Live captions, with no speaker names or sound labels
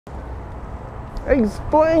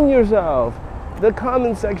Explain yourself. The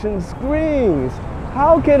comment section screams.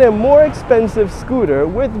 How can a more expensive scooter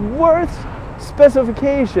with worse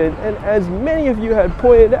specification and, as many of you had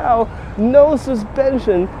pointed out, no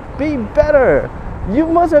suspension be better? You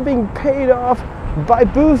must have been paid off by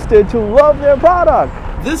Boosted to love their product.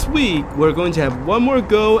 This week, we're going to have one more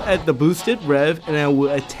go at the Boosted Rev, and I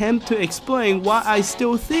will attempt to explain why I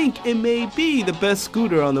still think it may be the best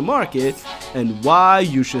scooter on the market and why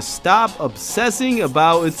you should stop obsessing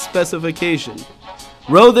about its specification.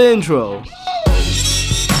 Roll the intro.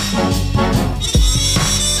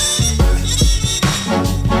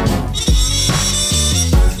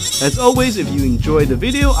 As always, if you enjoyed the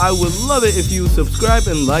video, I would love it if you subscribe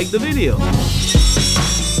and like the video.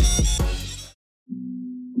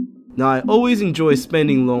 Now, I always enjoy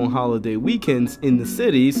spending long holiday weekends in the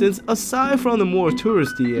city since aside from the more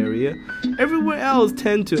touristy area, everywhere else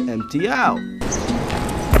tend to empty out.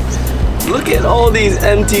 Look at all these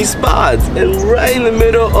empty spots, and right in the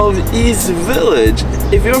middle of East Village.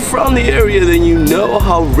 If you're from the area, then you know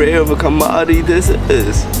how rare of a commodity this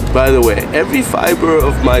is. By the way, every fiber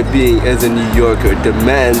of my being as a New Yorker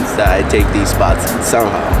demands that I take these spots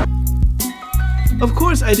somehow. Of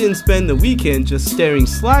course, I didn't spend the weekend just staring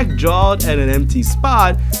slack-jawed at an empty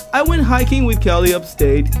spot. I went hiking with Kelly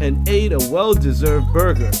upstate and ate a well-deserved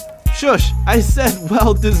burger. Shush, I said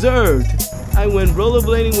well-deserved. I went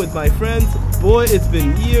rollerblading with my friends. Boy, it's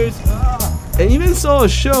been years. And even saw a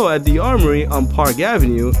show at the Armory on Park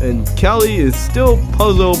Avenue, and Kelly is still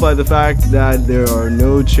puzzled by the fact that there are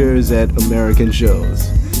no chairs at American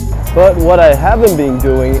shows. But what I haven't been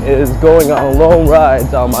doing is going on long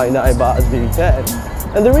rides on my Nibos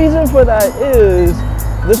V10. And the reason for that is,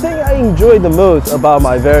 the thing I enjoy the most about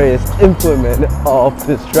my various implement of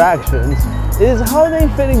distractions is how they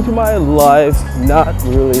fit into my life, not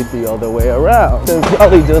really the other way around. Since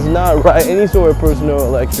Kelly does not ride any sort of personal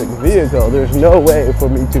electric vehicle, there's no way for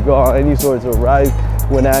me to go on any sorts of rides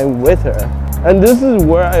when I'm with her. And this is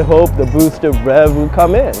where I hope the Boosted Rev will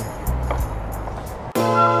come in.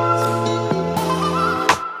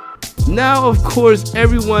 Now, of course,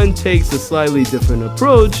 everyone takes a slightly different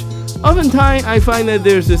approach. Oftentimes, I find that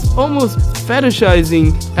there's this almost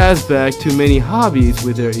fetishizing aspect to many hobbies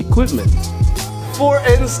with their equipment. For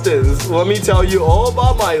instance, let me tell you all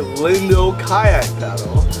about my Lindo kayak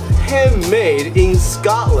paddle, handmade in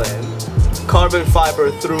Scotland, carbon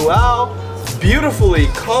fiber throughout, beautifully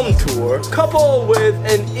contoured, coupled with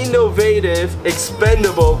an innovative,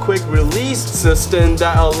 expendable quick release system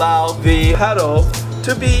that allows the paddle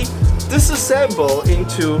to be disassembled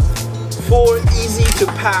into 4 easy to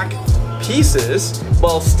pack pieces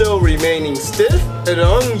while still remaining stiff and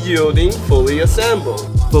unyielding fully assembled.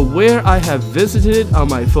 But where I have visited on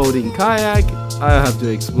my folding kayak, I have to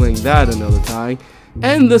explain that another time.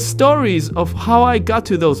 And the stories of how I got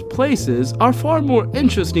to those places are far more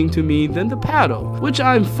interesting to me than the paddle, which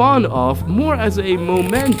I'm fond of more as a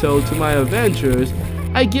memento to my adventures.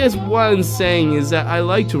 I guess what I'm saying is that I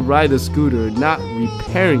like to ride a scooter, not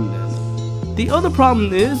repairing them. The other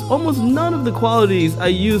problem is, almost none of the qualities I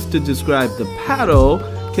use to describe the paddle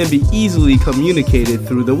can be easily communicated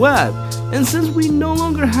through the web. And since we no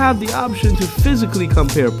longer have the option to physically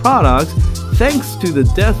compare products, thanks to the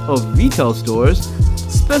death of retail stores,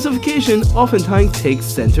 specification oftentimes takes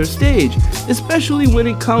center stage, especially when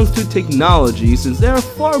it comes to technology, since they are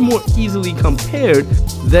far more easily compared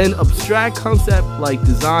than abstract concepts like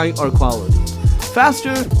design or quality.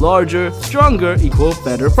 Faster, larger, stronger equal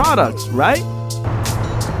better products, right?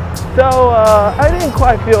 So I didn't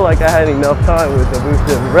quite feel like I had enough time with the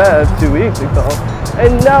Boosted Rev 2 weeks ago.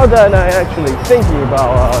 And now that I'm actually thinking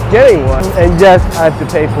about getting one, and yes, I have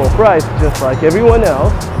to pay full price just like everyone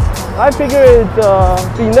else, I figure it'd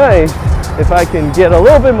be nice if I can get a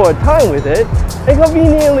little bit more time with it. And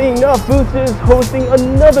conveniently enough, Boosted is hosting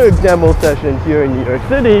another demo session here in New York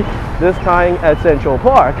City, this time at Central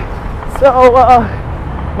Park. So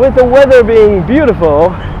with the weather being beautiful,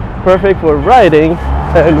 perfect for riding,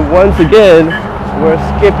 and once again, we're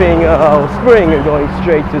skipping spring and going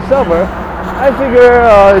straight to summer, I figure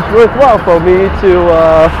it's worthwhile for me to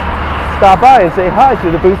stop by and say hi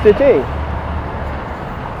to the Boosted team.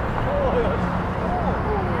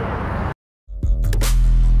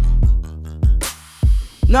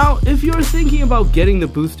 Now, if you're thinking about getting the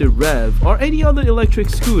Boosted Rev or any other electric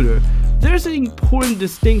scooter, there's an important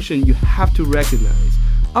distinction you have to recognize.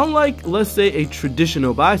 Unlike, let's say, a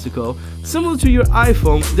traditional bicycle, similar to your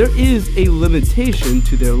iPhone, there is a limitation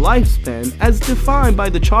to their lifespan as defined by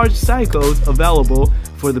the charge cycles available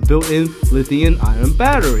for the built-in lithium-ion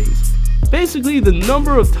batteries. Basically, the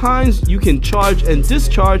number of times you can charge and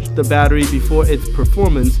discharge the battery before its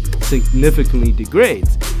performance significantly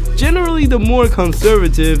degrades. Generally, the more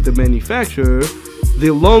conservative the manufacturer,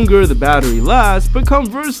 the longer the battery lasts, but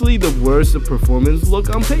conversely, the worse the performance look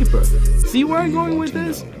on paper. See where I'm going with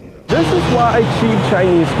this? This is why cheap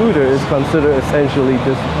Chinese scooters is considered essentially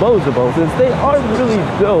disposable, since they aren't really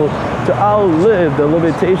built to outlive the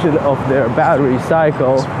limitation of their battery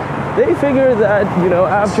cycle. They figure that,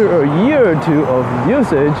 after a year or two of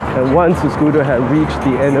usage, and once the scooter had reached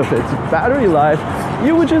the end of its battery life,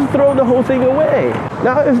 you would just throw the whole thing away.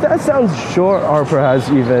 Now, if that sounds short or perhaps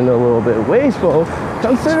even a little bit wasteful,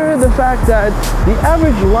 consider the fact that the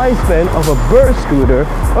average lifespan of a bird scooter,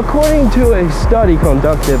 according to a study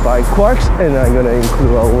conducted by QUARTZ, and I'm going to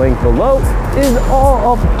include a link below, is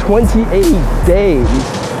all of 28 days.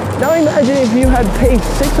 Now imagine if you had paid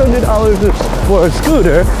 $600 for a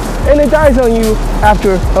scooter and it dies on you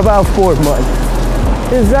after about 4 months.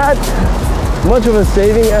 Is that much of a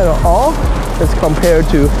saving at all as compared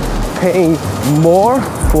to paying more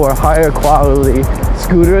for a higher quality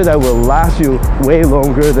scooter that will last you way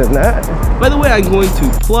longer than that? By the way, I'm going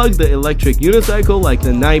to plug the electric unicycle like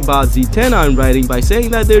the Nightbot Z10 I'm riding by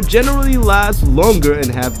saying that they generally last longer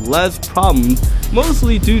and have less problems,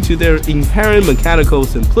 mostly due to their inherent mechanical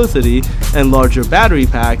simplicity and larger battery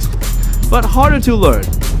packs, but harder to learn.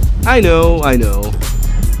 I know.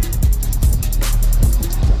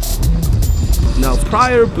 Now,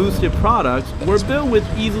 prior boosted products were built with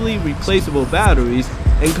easily replaceable batteries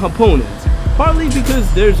and components, partly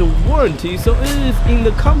because there's a warranty, so it is in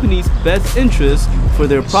the company's best interest for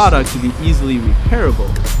their product to be easily repairable.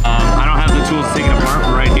 I don't have the tools to take it apart,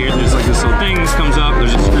 but right here, there's like this little thing, this comes up,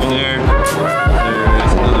 there's a screw there,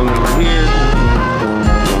 there's another one over here.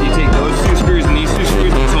 You take those 2 screws and these 2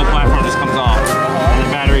 screws, and this whole platform just comes off. And the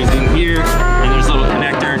battery's in here, and there's a little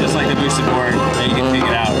connector, just like the boosted board, that you can take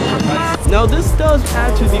it out. Now, this does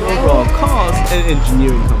add to the overall cost and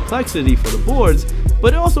engineering complexity for the boards,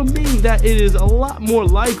 but it also means that it is a lot more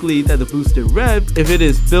likely that the boosted rev, if it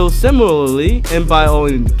is built similarly, and by all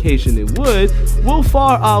indication it would, will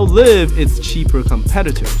far outlive its cheaper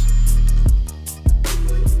competitors.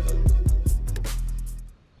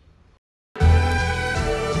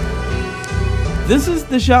 This is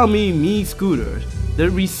the Xiaomi Mi Scooter, the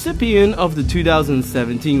recipient of the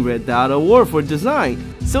 2017 Red Dot Award for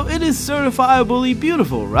design, so it is certifiably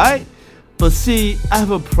beautiful, right? But see, I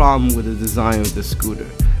have a problem with the design of the scooter.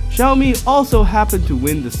 Xiaomi also happened to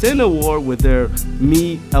win the Sen Award with their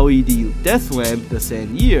Mi LED desk lamp the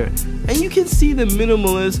same year, and you can see the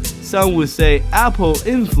minimalist, some would say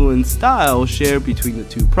Apple-influenced style shared between the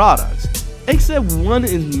two products. Except one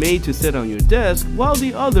is made to sit on your desk while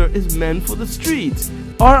the other is meant for the streets,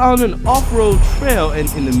 or on an off-road trail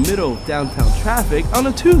and in the middle of downtown traffic on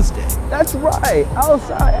a Tuesday. That's right,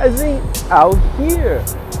 outside as in out here.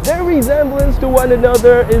 Their resemblance to one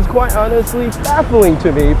another is quite honestly baffling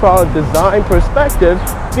to me from a design perspective,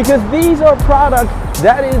 because these are products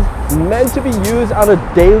that is meant to be used on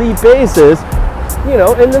a daily basis,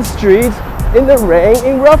 in the streets, in the rain,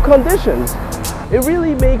 in rough conditions. It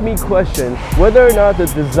really made me question whether or not the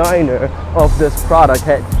designer of this product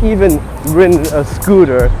had even ridden a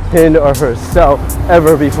scooter, him or herself,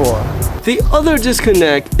 ever before. The other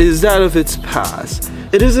disconnect is that of its past.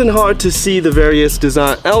 It isn't hard to see the various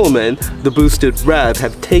design elements the boosted rev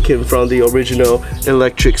have taken from the original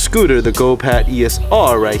electric scooter, the GoPad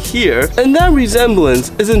ESR right here, and that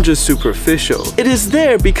resemblance isn't just superficial. It is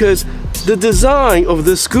there because the design of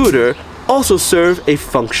the scooter also serves a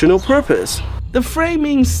functional purpose. The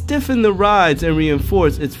framing stiffens the rides and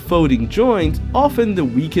reinforces its folding joints, often the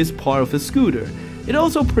weakest part of a scooter. It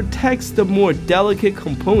also protects the more delicate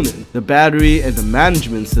component, the battery and the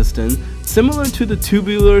management system, similar to the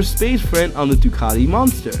tubular space frame on the Ducati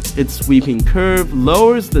Monster. Its sweeping curve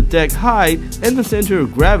lowers the deck height and the center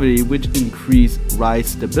of gravity, which increases ride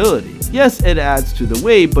stability. Yes, it adds to the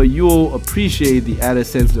weight, but you'll appreciate the added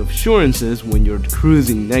sense of assurances when you're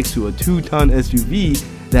cruising next to a 2-ton SUV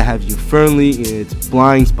that have you firmly in its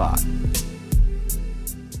blind spot.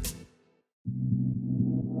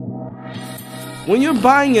 When you're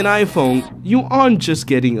buying an iPhone, you aren't just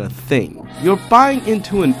getting a thing. You're buying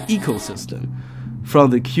into an ecosystem. From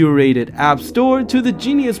the curated app store to the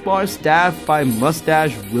Genius Bar staffed by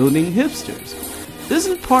mustache-wielding hipsters. This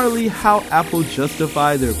is partly how Apple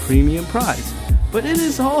justified their premium price, but it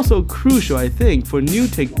is also crucial, I think, for new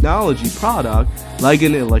technology product like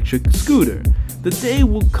an electric scooter. The day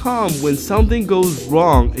will come when something goes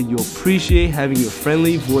wrong and you'll appreciate having a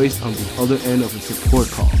friendly voice on the other end of a support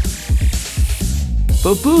call.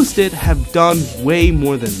 But Boosted have done way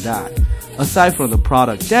more than that. Aside from the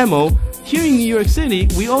product demo, here in New York City,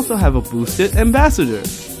 we also have a Boosted ambassador.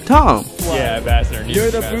 Tom. Yeah, ambassador.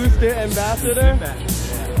 You're the Boosted ambassador?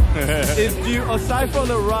 Aside from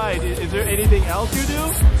the ride, is there anything else you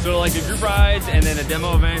do? So like the group rides and then a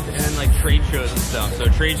demo event and then like trade shows and stuff. So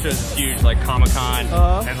trade shows is huge, like Comic-Con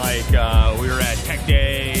and like we were at Tech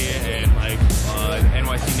Day and like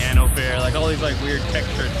NYC Nano Fair, like all these like weird tech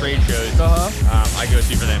trade shows. I go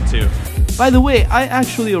see for them too. By the way, I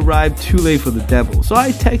actually arrived too late for the demo, so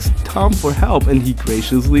I texted Tom for help and he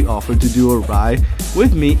graciously offered to do a ride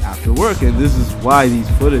with me after work, and this is why these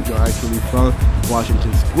footage are actually from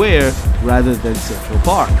Washington Square rather than Central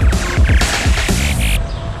Park.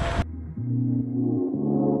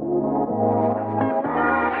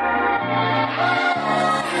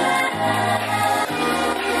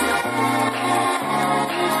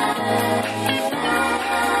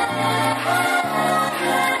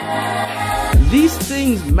 These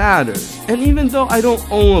things matter, and even though I don't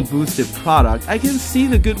own a Boosted product, I can see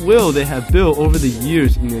the goodwill they have built over the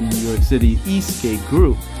years in the New York City e-skate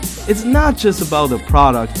group. It's not just about the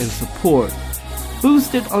product and support.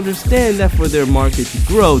 Boosted understand that for their market to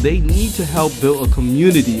grow, they need to help build a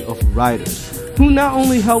community of riders who not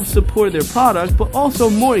only help support their product, but also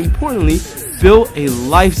more importantly, build a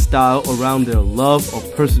lifestyle around their love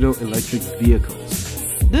of personal electric vehicles.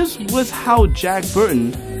 This was how Jack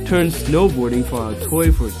Burton turned snowboarding from a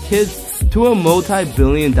toy for kids to a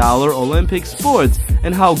multi-billion-dollar Olympic sport,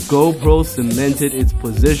 and how GoPro cemented its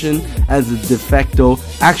position as a de facto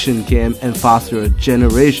action cam and fostered a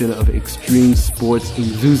generation of extreme sports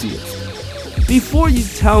enthusiasts. Before you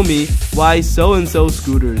tell me why so-and-so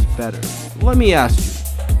scooter is better, let me ask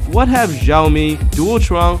you, what have Xiaomi,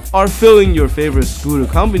 Dualtron, or filling your favorite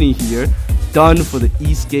scooter company here done for the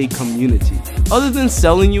e-skate community, other than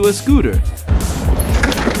selling you a scooter?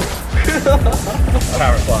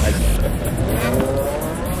 Power slide.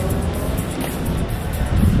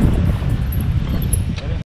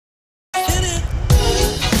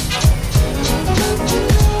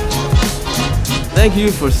 Thank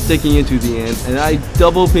you for sticking it to the end, and I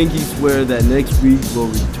double pinky swear that next week we'll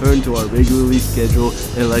return to our regularly scheduled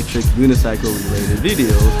electric unicycle related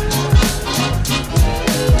videos.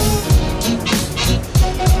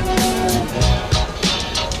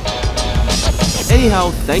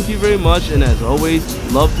 Anyhow, thank you very much, and as always,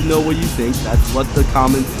 love to know what you think. That's what the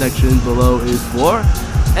comment section below is for.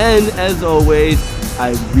 And as always,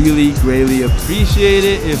 I really greatly appreciate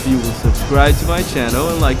it if you will subscribe to my channel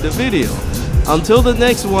and like the video. Until the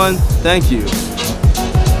next one, thank you.